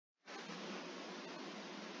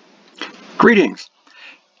Greetings!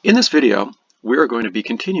 In this video, we are going to be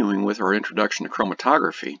continuing with our introduction to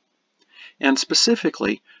chromatography, and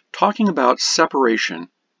specifically talking about separation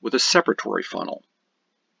with a separatory funnel.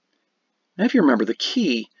 Now, if you remember, the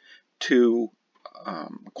key to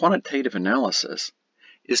quantitative analysis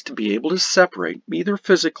is to be able to separate, either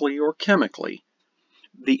physically or chemically,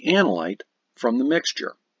 the analyte from the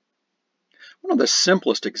mixture. One of the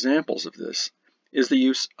simplest examples of this is the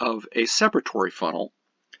use of a separatory funnel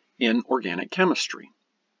in organic chemistry.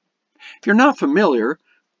 If you're not familiar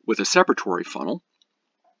with a separatory funnel,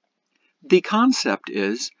 the concept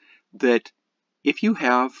is that if you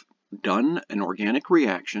have done an organic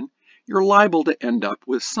reaction, you're liable to end up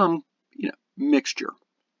with some mixture.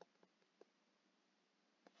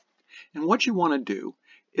 And what you want to do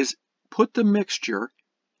is put the mixture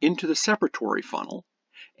into the separatory funnel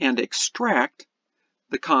and extract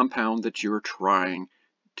the compound that you're trying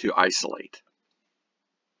to isolate.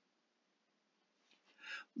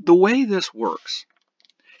 The way this works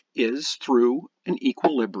is through an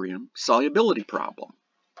equilibrium solubility problem.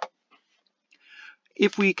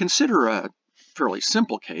 If we consider a fairly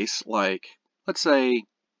simple case, like, let's say,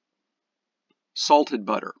 salted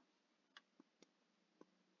butter.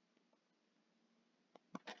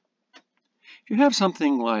 If you have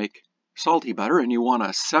something like salty butter and you want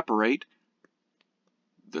to separate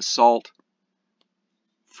the salt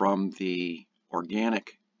from the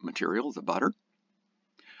organic material, the butter,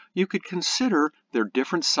 you could consider their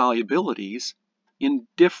different solubilities in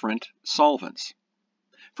different solvents.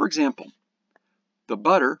 For example, the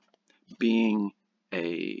butter, being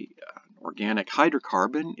an organic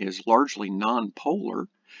hydrocarbon, is largely nonpolar,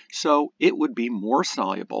 so it would be more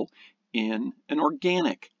soluble in an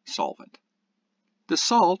organic solvent. The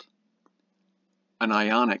salt, an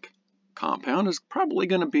ionic compound, is probably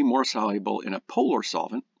going to be more soluble in a polar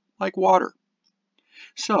solvent like water.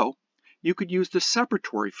 So you could use the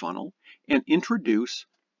separatory funnel and introduce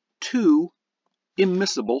two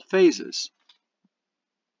immiscible phases,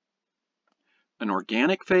 an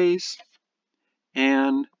organic phase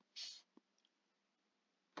and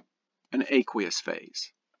an aqueous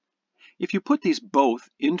phase. If you put these both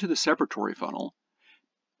into the separatory funnel,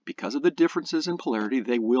 because of the differences in polarity,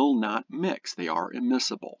 they will not mix. They are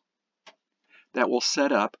immiscible. That will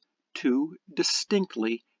set up two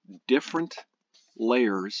distinctly different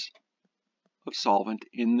layers of solvent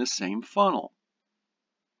in the same funnel.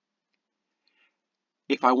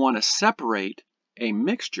 If I want to separate a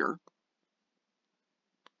mixture,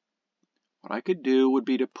 what I could do would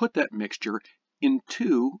be to put that mixture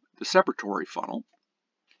into the separatory funnel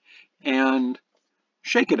and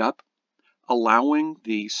shake it up, allowing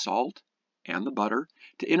the salt and the butter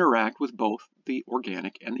to interact with both the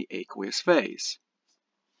organic and the aqueous phase.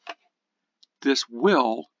 This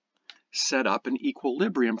will set up an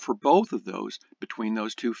equilibrium for both of those between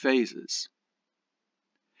those two phases.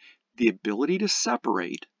 The ability to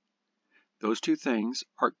separate those two things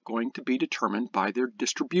are going to be determined by their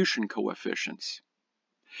distribution coefficients.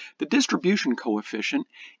 The distribution coefficient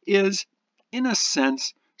is, in a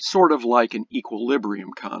sense, sort of like an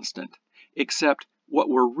equilibrium constant, except what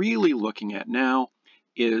we're really looking at now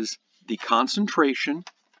is the concentration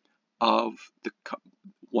of the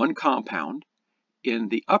one compound in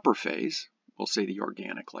the upper phase, we'll say the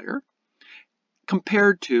organic layer,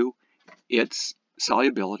 compared to its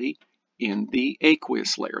solubility in the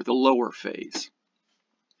aqueous layer, the lower phase.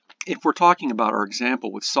 If we're talking about our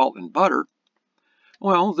example with salt and butter,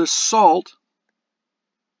 well, the salt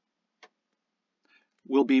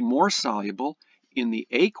will be more soluble in the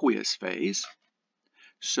aqueous phase,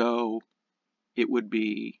 so it would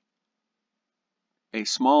be a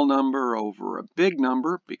small number over a big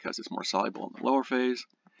number because it's more soluble in the lower phase,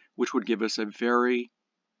 which would give us a very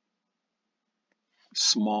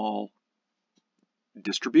small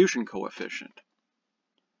distribution coefficient.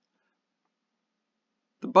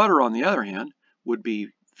 The butter, on the other hand, would be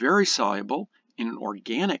very soluble in an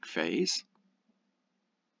organic phase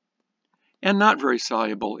and not very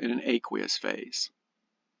soluble in an aqueous phase.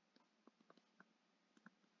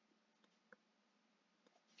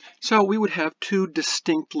 So we would have two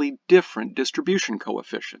distinctly different distribution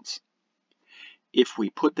coefficients. If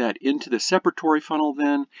we put that into the separatory funnel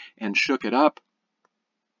then and shook it up,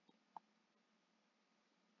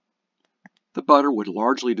 the butter would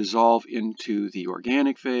largely dissolve into the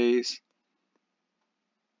organic phase,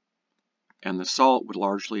 and the salt would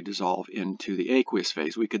largely dissolve into the aqueous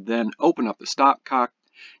phase. We could then open up the stopcock,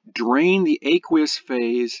 drain the aqueous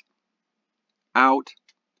phase out,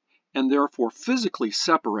 and therefore physically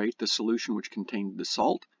separate the solution which contained the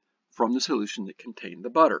salt from the solution that contained the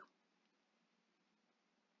butter.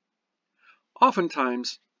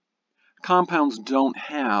 Oftentimes, Compounds don't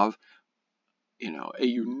have, a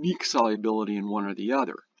unique solubility in one or the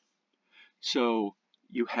other. So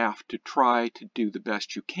you have to try to do the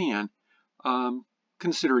best you can,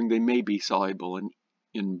 considering they may be soluble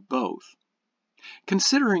in both.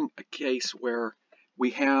 Considering a case where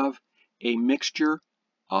we have a mixture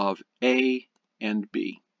of A and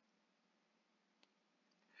B.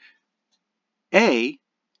 A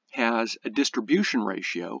has a distribution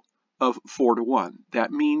ratio of 4:1.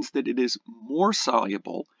 That means that it is more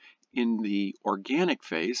soluble in the organic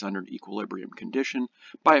phase under an equilibrium condition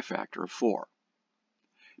by a factor of 4.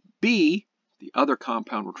 B, the other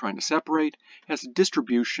compound we're trying to separate, has a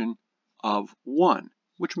distribution of 1,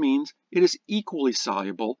 which means it is equally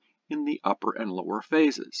soluble in the upper and lower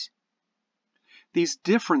phases. These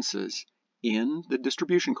differences in the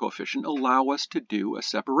distribution coefficient allow us to do a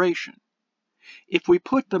separation. If we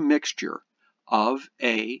put the mixture of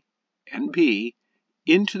A and B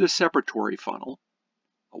into the separatory funnel,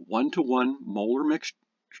 a 1:1 molar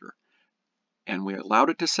mixture, and we allowed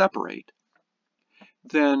it to separate,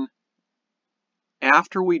 then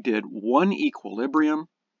after we did one equilibrium,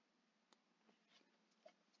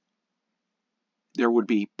 there would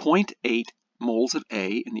be 0.8 moles of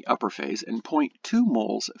A in the upper phase and 0.2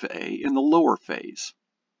 moles of A in the lower phase,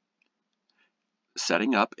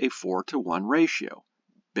 setting up a 4:1 ratio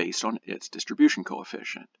based on its distribution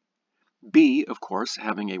coefficient. B, of course,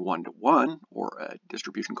 having a 1:1 or a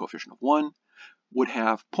distribution coefficient of 1, would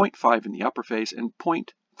have 0.5 in the upper phase and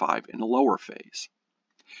 0.5 in the lower phase.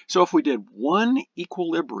 So if we did one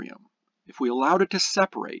equilibrium, if we allowed it to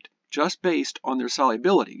separate just based on their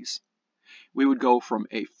solubilities, we would go from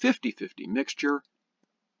a 50-50 mixture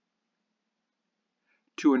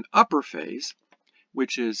to an upper phase,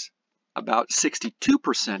 which is about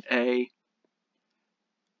 62% A,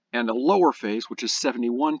 and a lower phase, which is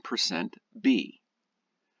 71% B.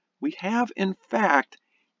 We have, in fact,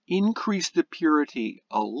 increased the purity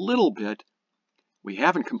a little bit. We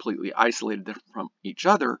haven't completely isolated them from each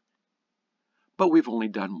other, but we've only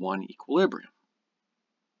done one equilibrium.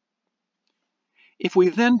 If we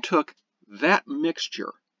then took that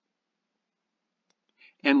mixture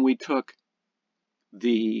and we took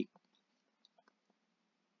the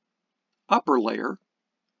upper layer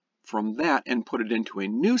from that and put it into a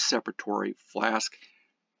new separatory flask,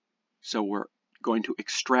 so we're going to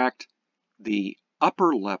extract the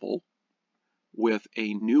upper level with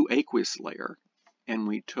a new aqueous layer, and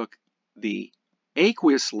we took the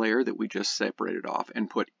aqueous layer that we just separated off and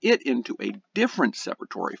put it into a different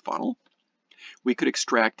separatory funnel, we could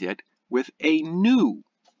extract it with a new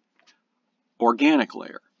organic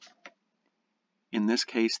layer. In this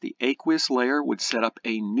case, the aqueous layer would set up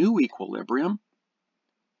a new equilibrium,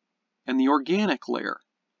 and the organic layer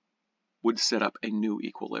would set up a new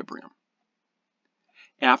equilibrium.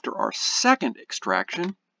 After our second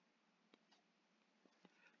extraction,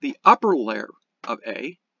 the upper layer of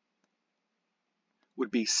A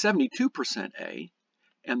would be 72% A,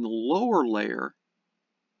 and the lower layer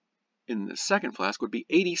in the second flask would be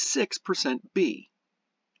 86% B.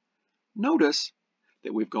 Notice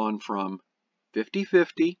that we've gone from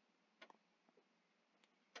 50-50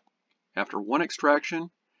 after one extraction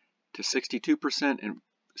to 62% and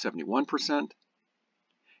 71%,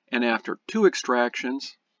 and after two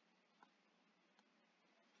extractions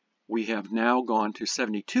we have now gone to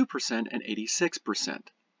 72% and 86%.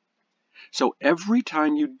 So every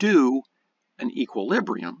time you do an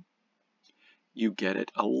equilibrium, you get it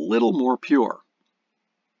a little more pure.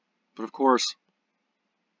 But of course,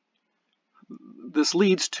 this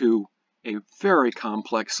leads to a very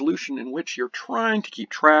complex solution in which you're trying to keep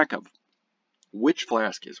track of which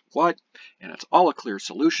flask is what, and it's all a clear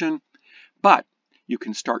solution, but you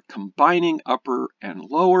can start combining upper and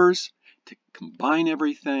lowers to combine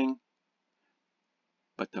everything.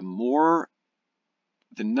 But the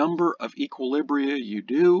number of equilibria you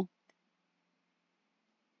do,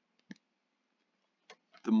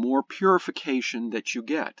 the more purification that you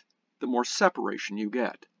get, the more separation you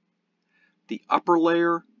get. The upper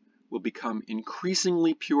layer will become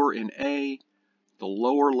increasingly pure in A, the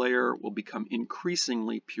lower layer will become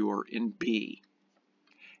increasingly pure in B.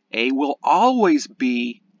 A will always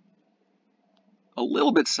be a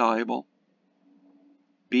little bit soluble,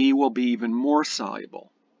 B will be even more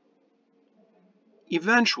soluble.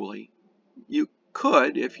 Eventually, you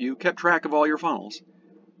could, if you kept track of all your funnels,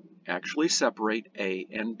 actually separate A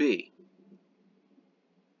and B.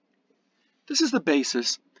 This is the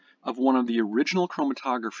basis of one of the original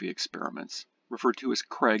chromatography experiments referred to as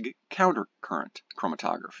Craig countercurrent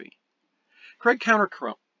chromatography. Craig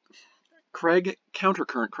countercurrent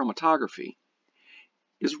chromatography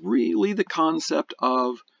is really the concept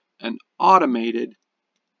of an automated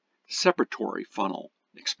separatory funnel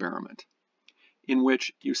experiment in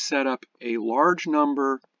which you set up a large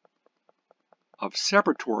number of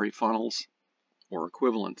separatory funnels or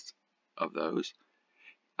equivalents of those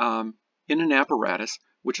in an apparatus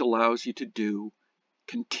which allows you to do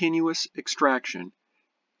continuous extraction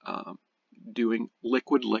doing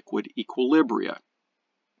liquid-liquid equilibria.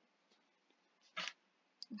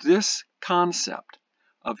 This concept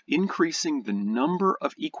of increasing the number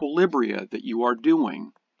of equilibria that you are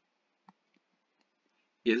doing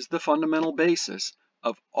is the fundamental basis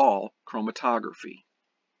of all chromatography.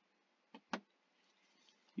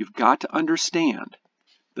 You've got to understand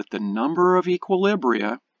that the number of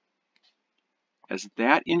equilibria, as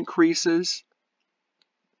that increases,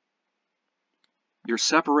 your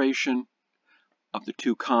separation of the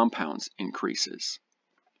two compounds increases.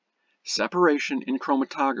 Separation in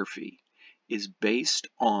chromatography is based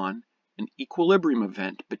on an equilibrium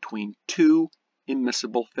event between two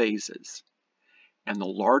immiscible phases. And the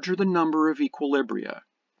larger the number of equilibria,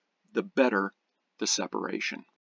 the better the separation.